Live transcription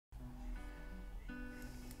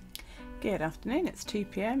Good afternoon, it's 2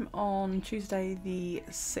 PM on Tuesday the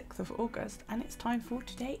 6th of August and it's time for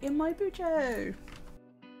Today in My BuJo.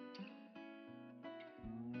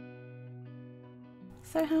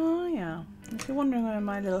 So how are you? If you're wondering where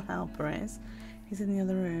my little helper is, he's in the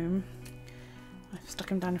other room. I've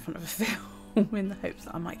stuck him down in front of a film in the hopes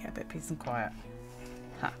that I might get a bit of peace and quiet.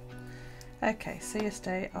 Ha. Okay, so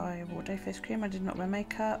yesterday I wore day face cream, I did not wear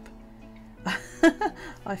makeup.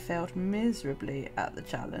 I failed miserably at the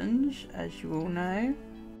challenge, as you all know.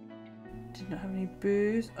 Did not have any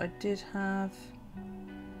booze. I did have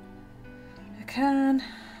a can.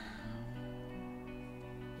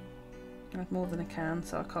 I had more than a can,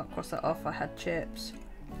 so I can't cross that off. I had chips.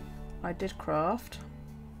 I did craft.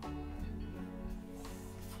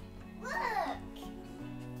 Look!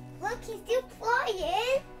 Look, he's still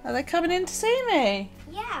flying! Are they coming in to see me?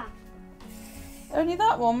 Yeah. Only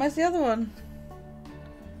that one? Where's the other one?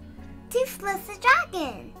 Toothless the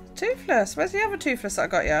dragon. Toothless? Where's the other Toothless that I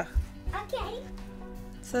got you? Okay.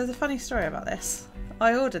 So there's a funny story about this.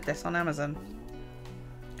 I ordered this on Amazon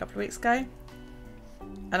a couple of weeks ago.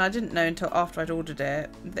 And I didn't know until after I'd ordered it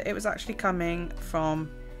that it was actually coming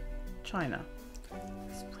from China.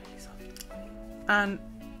 It's really soft. And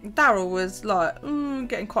Daryl was like,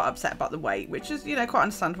 getting quite upset about the weight, which is, you know, quite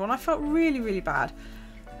understandable. And I felt really, really bad.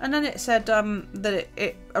 And then it said that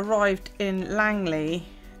it arrived in Langley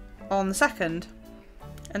on the 2nd,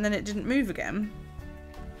 and then it didn't move again.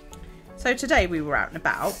 So today we were out and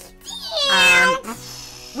about, and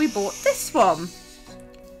we bought this one.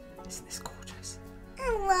 Isn't this gorgeous?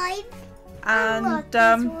 I And love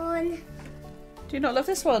this one. do you not love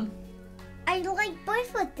this one? I like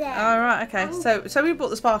both of them. Oh right, okay. So we bought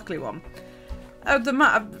the sparkly one.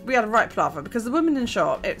 We had a right palaver because the woman in the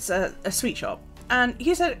shop, it's a sweet shop. And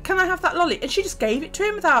he said, can I have that lolly? And she just gave it to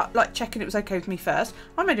him without like checking it was okay with me first.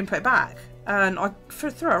 I made him put it back. And I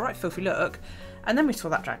threw a right filthy look. And then we saw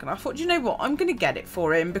that dragon. I thought, do you know what? I'm going to get it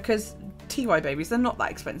for him because TY babies, they're not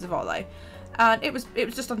that expensive, are they? And it was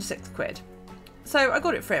just under £6. So I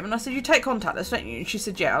got it for him. And I said, you take contactless, don't you? And she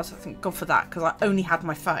said, yeah. I was like, thank God for that because I only had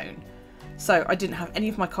my phone. So I didn't have any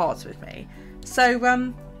of my cards with me.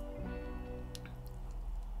 So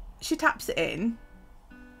she taps it in.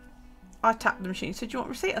 I tapped the machine, said, do you want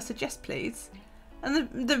a receipt? I said, yes, please. And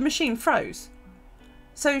the machine froze.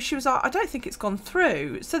 So she was like, I don't think it's gone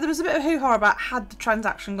through. So there was a bit of hoo-ha about had the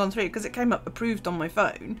transaction gone through because it came up approved on my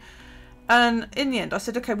phone. And in the end, I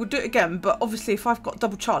said, okay, we'll do it again. But obviously, if I've got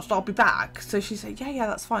double charged, I'll be back. So she said, yeah,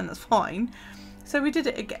 that's fine, that's fine. So we did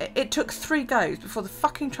it again. It took 3 goes before the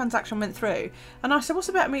fucking transaction went through. And I said, what's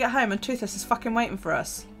about me get home and Toothless is fucking waiting for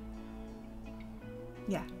us?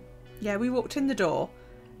 Yeah, we walked in the door.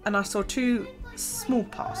 And I saw 2 small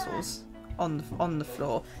parcels on the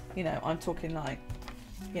floor. You know, I'm talking like,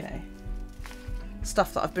 you know,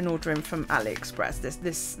 stuff that I've been ordering from AliExpress.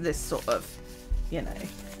 This sort of, you know.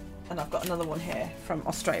 And I've got another one here from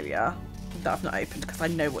Australia that I've not opened because I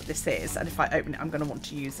know what this is. And if I open it, I'm going to want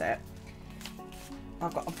to use it.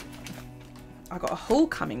 I've got a haul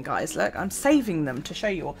coming, guys. Look, I'm saving them to show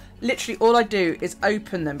you all. Literally, all I do is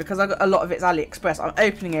open them because I got a lot of it's AliExpress. I'm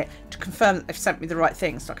opening it to confirm that they've sent me the right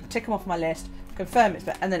things, so I can tick them off my list, confirm it's,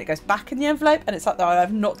 and then it goes back in the envelope, and it's like I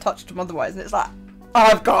have not touched them otherwise, and it's like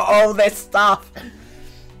I've got all this stuff.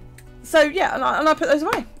 So yeah, and I put those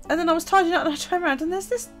away, and then I was tidying up, and I turned around, and there's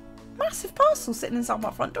this massive parcel sitting inside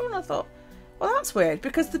my front door, and I thought, well, that's weird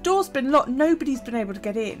because the door's been locked. Nobody's been able to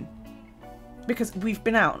get in. Because we've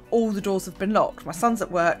been out, all the doors have been locked. My son's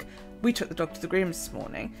at work. We took the dog to the grooms this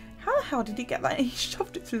morning. How the hell did he get that? He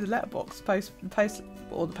shoved it through the letterbox. The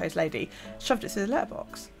post lady shoved it through the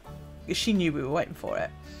letterbox. She knew we were waiting for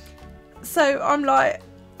it. So I'm like,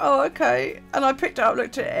 oh okay. And I picked it up,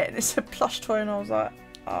 looked at it, and it said plush toy, and I was like,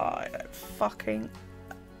 oh, I don't fucking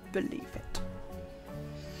believe it.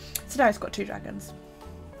 So now he's got 2 dragons.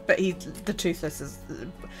 But the Toothless is,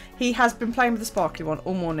 he has been playing with the sparkly one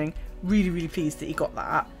all morning. Really, really pleased that he got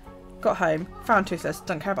that. Got home, found Toothless,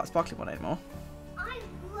 don't care about sparkly one anymore. I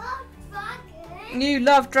love dragons. You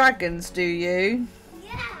love dragons, do you?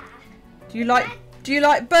 Yeah. Do you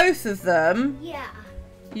like both of them? Yeah.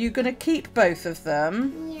 You gonna keep both of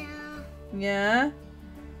them? Yeah. Yeah?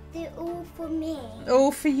 They're all for me.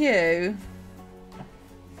 All for you?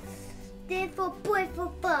 They're for boy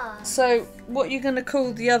for fun. So, what are you gonna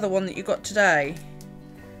call the other one that you got today?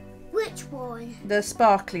 Which one? The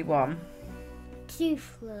sparkly one.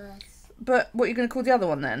 Toothless. But what are you gonna call the other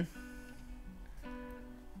one then?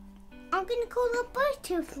 I'm gonna call them both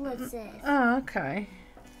Toothlesses. Oh, okay.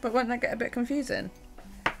 But won't that get a bit confusing?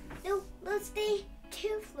 No, let's stay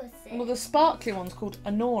Toothlesses. Well, the sparkly one's called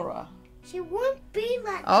Honora. She won't be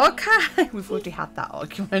like Okay, we've already had that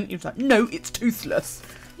argument. He was like, no, it's toothless.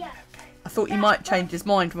 Yeah. I thought he might change his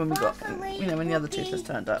mind when we got, you know, when the other toothless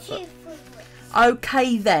turned up. But...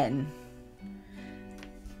 Okay then.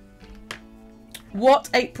 What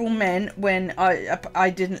April meant when I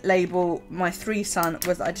didn't label my 3 son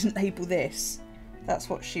was I didn't label this. That's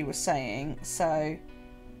what she was saying. So I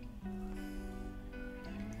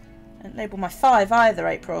didn't label my 5 either,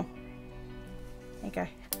 April. There you go.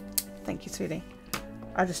 Thank you, sweetie.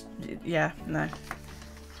 I just, yeah, no.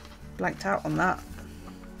 Blanked out on that.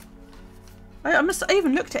 I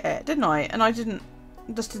even looked at it, didn't I? And I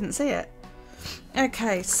just didn't see it.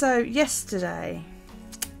 Okay, so yesterday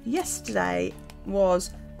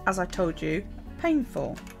was, as I told you,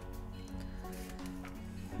 painful.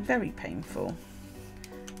 Very painful.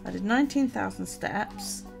 I did 19,000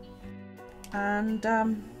 steps and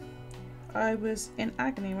I was in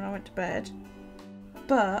agony when I went to bed.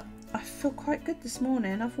 But I feel quite good this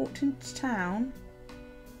morning. I've walked into town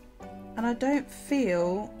and I don't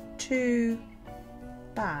feel too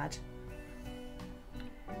bad.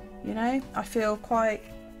 You know, I feel quite,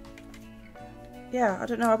 yeah, I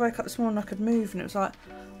don't know, I woke up this morning I could move and it was like,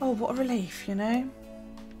 oh, what a relief, you know.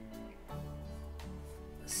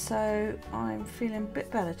 So I'm feeling a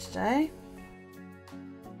bit better today.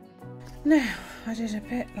 Now, I did a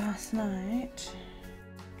bit last night.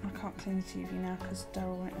 I can't clean the TV now because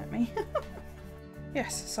Daryl won't let me.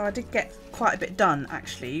 Yes, so I did get quite a bit done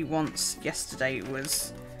actually once yesterday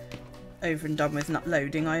was over and done with and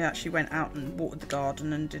uploading. I actually went out and watered the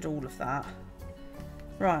garden and did all of that.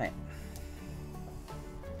 Right.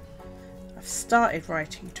 I've started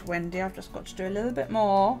writing to Wendy. I've just got to do a little bit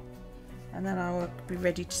more and then I will be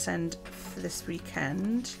ready to send for this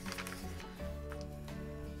weekend.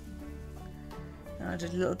 And I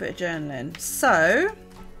did a little bit of journaling. So,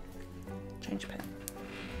 change pen.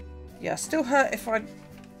 Yeah, still hurt if I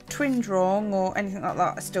twinned wrong or anything like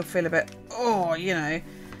that. I still feel a bit, oh, you know.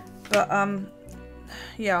 But,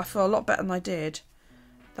 yeah, I feel a lot better than I did.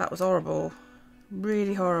 That was horrible.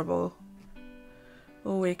 Really horrible.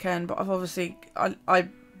 All weekend. But I've obviously, I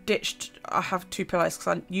ditched, I have 2 pillows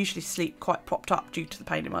because I usually sleep quite propped up due to the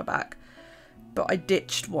pain in my back. But I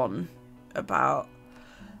ditched one about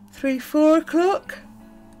 3-4 o'clock.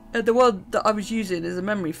 And the one that I was using is a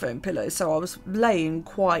memory foam pillow, so I was laying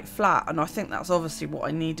quite flat, and I think that's obviously what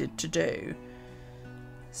I needed to do.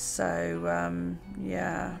 So,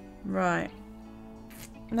 yeah, right.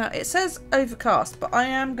 Now, it says overcast, but I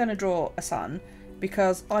am going to draw a sun,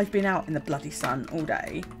 because I've been out in the bloody sun all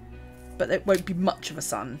day. But it won't be much of a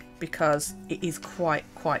sun, because it is quite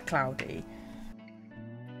cloudy.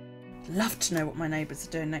 Love to know what my neighbours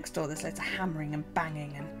are doing next door. There's loads of hammering and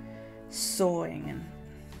banging and sawing and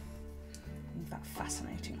all that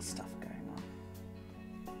fascinating stuff going on.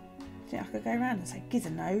 I think I could go around and say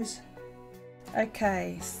gizzard nose.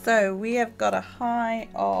 Okay, so we have got a high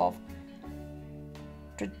of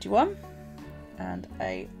 21 and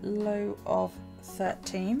a low of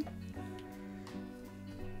 13.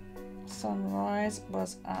 Sunrise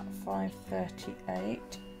was at 5:38.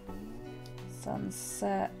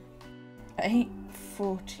 Sunset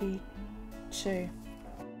 8:42.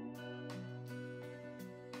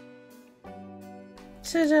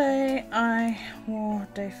 Today I wore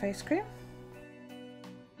day face cream.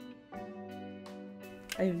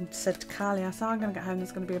 I even said to Carly, I said I'm going to get home,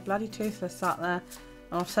 there's going to be a bloody toothless sat there.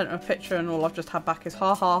 And I've sent her a picture and all I've just had back is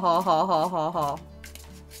ha ha ha ha ha ha ha.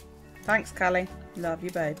 Thanks, Callie. Love you,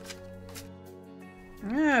 babe.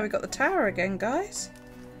 Yeah, we got the tower again, guys.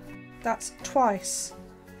 That's twice.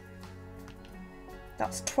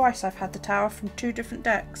 That's twice I've had the tower from 2 different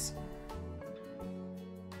decks.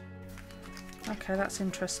 Okay, that's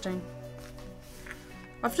interesting.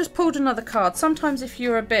 I've just pulled another card. Sometimes if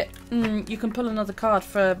you're a bit, you can pull another card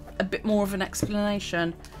for a bit more of an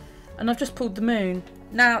explanation. And I've just pulled the moon.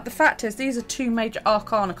 Now, the fact is, these are 2 major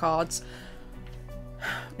arcana cards,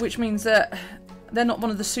 which means that they're not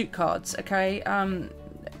one of the suit cards, okay?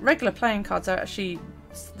 Regular playing cards are actually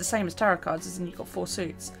the same as tarot cards, as in you've got 4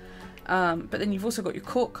 suits. But then you've also got your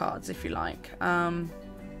court cards, if you like.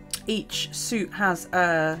 Each suit has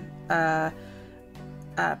a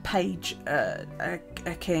page, a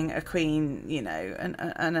king, a queen, you know, and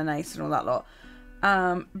an ace and all that lot.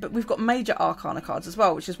 But we've got major arcana cards as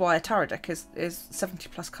well, which is why a tarot deck is 70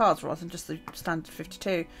 plus cards rather than just the standard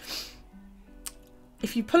 52.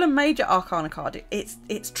 If you pull a major arcana card,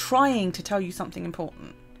 it's trying to tell you something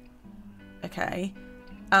important. Okay.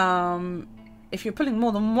 If you're pulling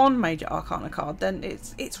more than 1 major arcana card, then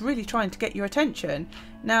it's really trying to get your attention.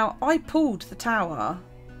 Now, I pulled the tower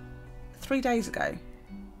 3 days ago.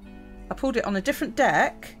 I pulled it on a different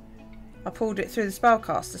deck, I pulled it through the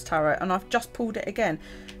Spellcaster's Tarot, and I've just pulled it again.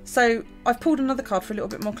 So I've pulled another card for a little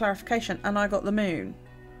bit more clarification, and I got the Moon.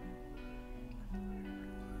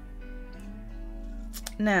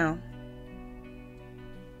 Now,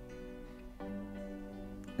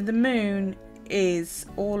 the Moon is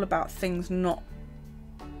all about things not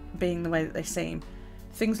being the way that they seem.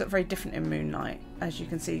 Things look very different in Moonlight. As you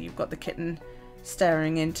can see, you've got the kitten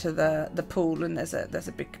staring into the pool, and there's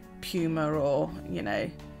a big puma, or you know,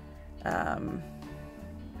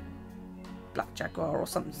 black jaguar or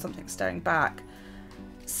something staring back.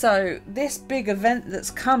 So this big event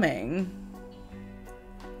that's coming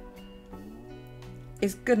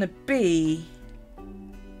is gonna be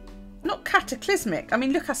not cataclysmic. I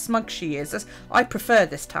mean, look how smug she is. I prefer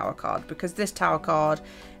this Tower card, because this Tower card,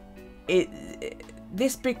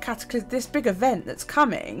 this big cataclysm, this big event that's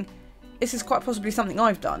coming, this is quite possibly something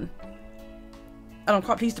I've done, and I'm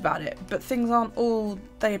quite pleased about it. But things aren't all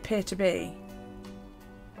they appear to be.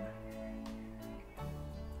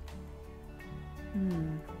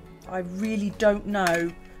 I really don't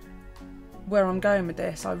know where I'm going with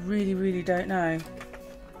this. I really, really don't know.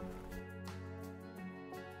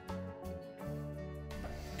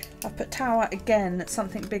 I've put Tower again.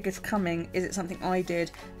 Something big is coming. Is it something I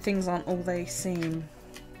did? Things aren't all they seem.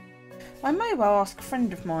 I may well ask a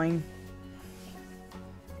friend of mine.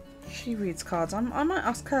 She reads cards. I might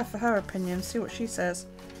ask her for her opinion, see what she says.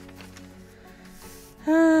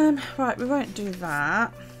 Right, we won't do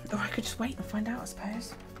that. Or I could just wait and find out, I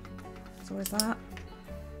suppose. So is that?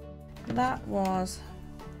 That was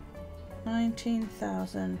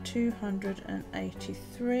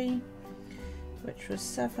 19,283. Which was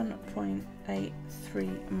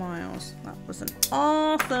 7.83 miles. That was an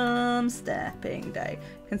awesome stepping day.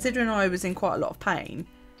 Considering I was in quite a lot of pain,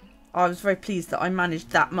 I was very pleased that I managed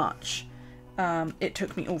that much. It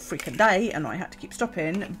took me all freaking day, and I had to keep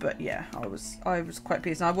stopping. But yeah, I was quite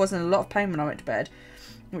pleased. And I was in a lot of pain when I went to bed,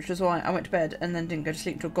 which was why I went to bed and then didn't go to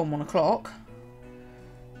sleep until gone 1 o'clock.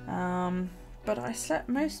 But I slept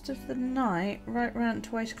most of the night, right around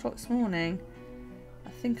to 8 o'clock this morning. I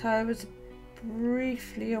think I was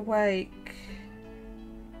briefly awake.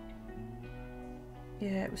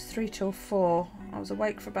 Yeah, it was 3 till 4. I was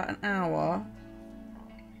awake for about an hour.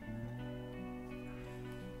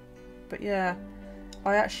 But yeah,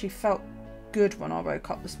 I actually felt good when I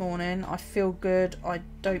woke up this morning. I feel good. I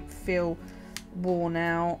don't feel worn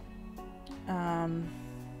out. I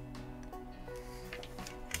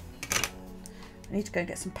need to go and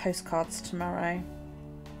get some postcards tomorrow.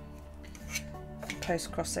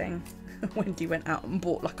 Post crossing. Wendy went out and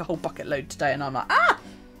bought like a whole bucket load today, and I'm like,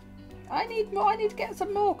 I need more. I need to get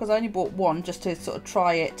some more, because I only bought one just to sort of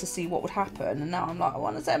try it to see what would happen, and now I'm like, I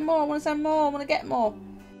want to send more. I want to send more. I want to get more.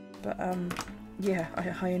 But yeah,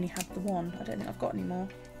 I only had the one. I don't think I've got any more.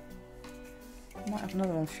 I might have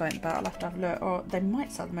another one floating about. I'll have to have a look, or they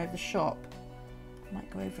might sell them over the shop. I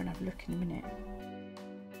might go over and have a look in a minute.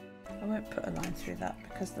 I won't put a line through that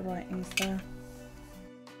because the writing's there.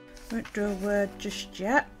 Won't do a word just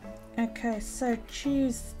yet. Okay, so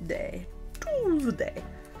Tuesday.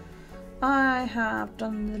 I have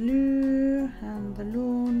done the loo and the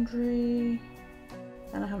laundry,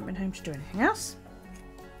 and I haven't been home to do anything else.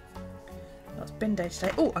 That's bin day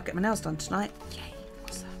today. Oh, I'll get my nails done tonight. Yay,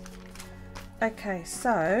 awesome. Okay,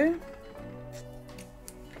 so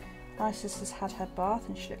Isis has had her bath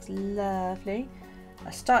and she looks lovely.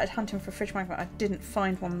 I started hunting for a fridge magnet. I didn't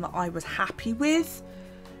find one that I was happy with.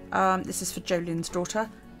 This is for Jolene's daughter.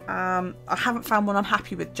 I haven't found one I'm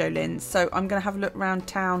happy with, Jolene, so I'm going to have a look around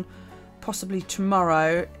town possibly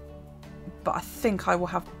tomorrow, but I think I will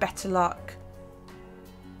have better luck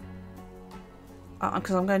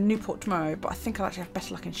because I'm going to Newport tomorrow, but I think I'll actually have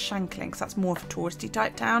better luck in Shanklin because that's more of a touristy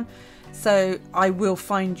type town. So I will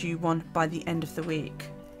find you one by the end of the week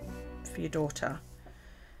for your daughter.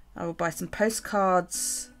 I will buy some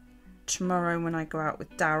postcards tomorrow when I go out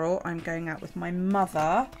with Daryl. I'm going out with my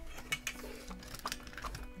mother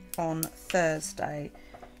on Thursday.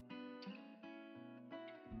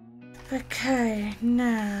 Okay,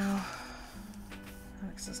 now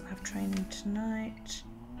Alex doesn't have training tonight.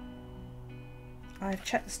 I've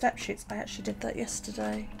checked the step sheets. I actually did that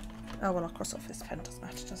yesterday. Oh well, I'll cross off this pen, doesn't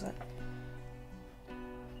matter, does it?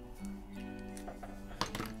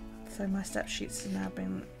 So my step sheets have now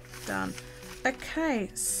been done.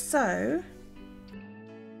 Okay, so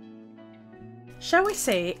shall we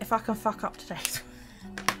see if I can fuck up today's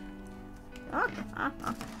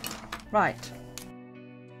right.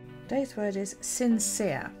 Today's word is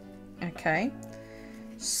sincere. Okay,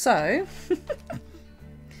 so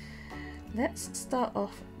let's start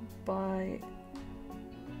off by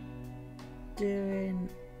doing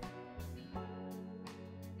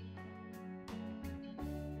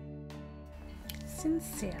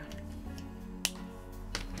Sincere.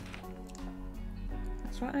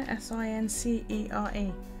 That's right,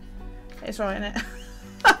 S-I-N-C-E-R-E. It's right, isn't it?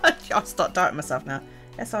 I'll start doubting myself now.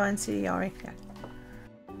 S-I-N-C-E-R-E, yeah.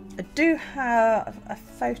 I do have a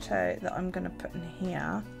photo that I'm going to put in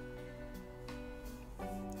here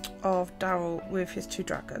of Daryl with his 2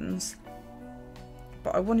 dragons,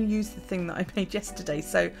 but I want to use the thing that I made yesterday,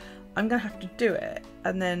 so I'm going to have to do it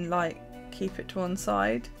and then like keep it to one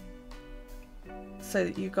side so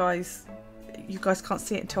that you guys can't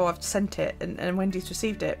see it until I've sent it and Wendy's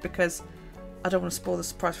received it, because I don't want to spoil the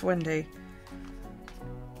surprise for Wendy.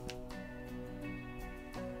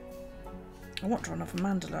 I want to draw another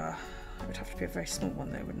mandala. It would have to be a very small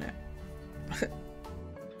one though, wouldn't it?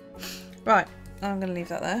 Right, I'm going to leave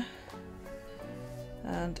that there.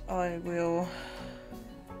 And I will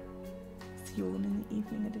see you all in the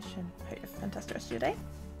evening edition. Hope you have a fantastic rest of your day.